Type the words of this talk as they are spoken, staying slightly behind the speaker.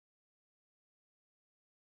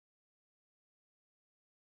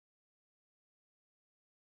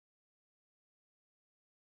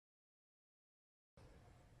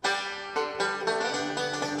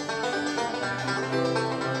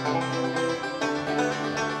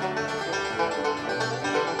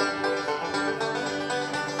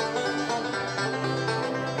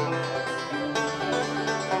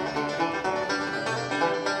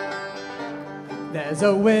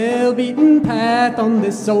There's a well-beaten path on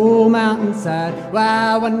this old mountainside where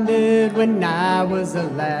I wandered when I was a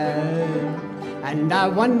lad. And I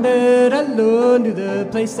wandered alone to the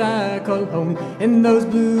place I call home in those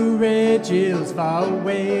Blueridge hills far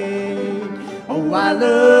away. Oh, I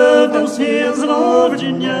love those hills of old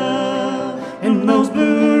Virginia. In those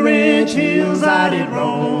Blueridge hills I did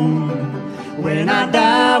roam. When I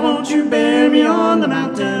die, won't you bury me on the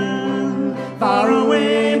mountain, far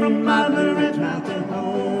away from my Blueridge mountain home.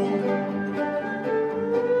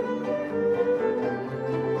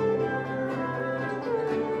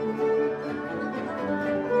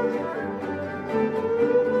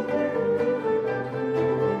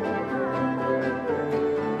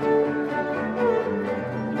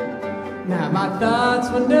 Now my thoughts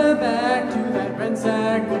wander back to that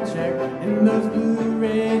ransacked shack in those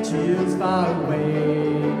Blueridge hills far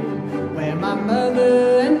away, where my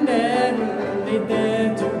mother and dad were laid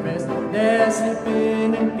there to rest. They're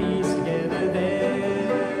sleeping in peace together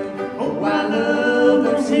there. Oh, I love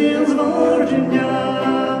those hills of old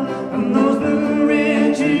Virginia. From those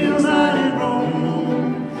Blueridge hills I did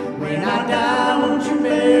roam. When I die, won't you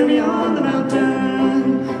bury me on the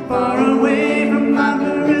mountain, far away from my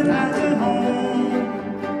Blueridge mountain home.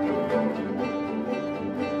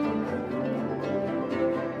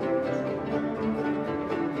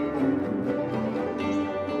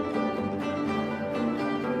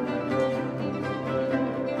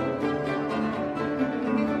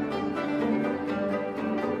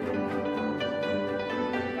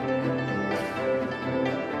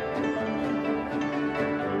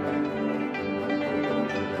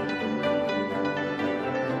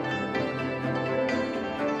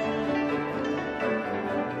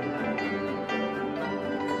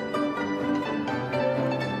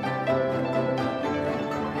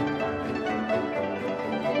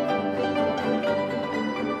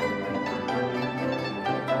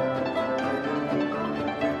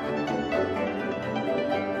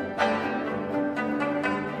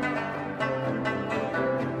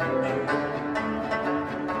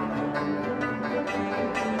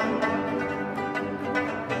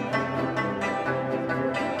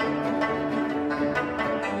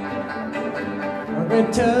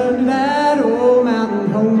 Return to that old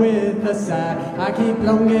mountain home with a sigh. I keep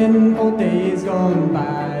longing for days gone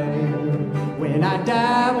by. When I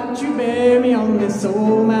die, won't you bury me on this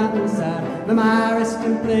old mountainside, where my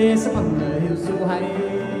resting place upon the hill so high.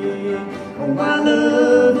 Oh, I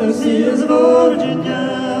love those hills of old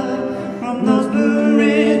Virginia. From those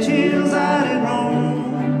Blueridge hills I did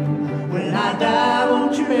roam. When I die,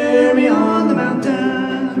 won't you bury me on the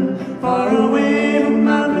mountain, far away from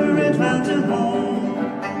my Blueridge mountain home.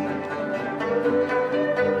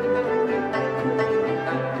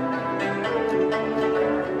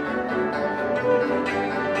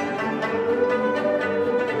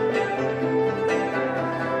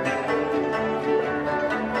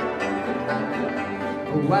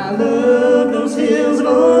 Oh, I love those hills of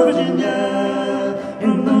old Virginia,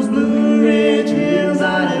 in those blue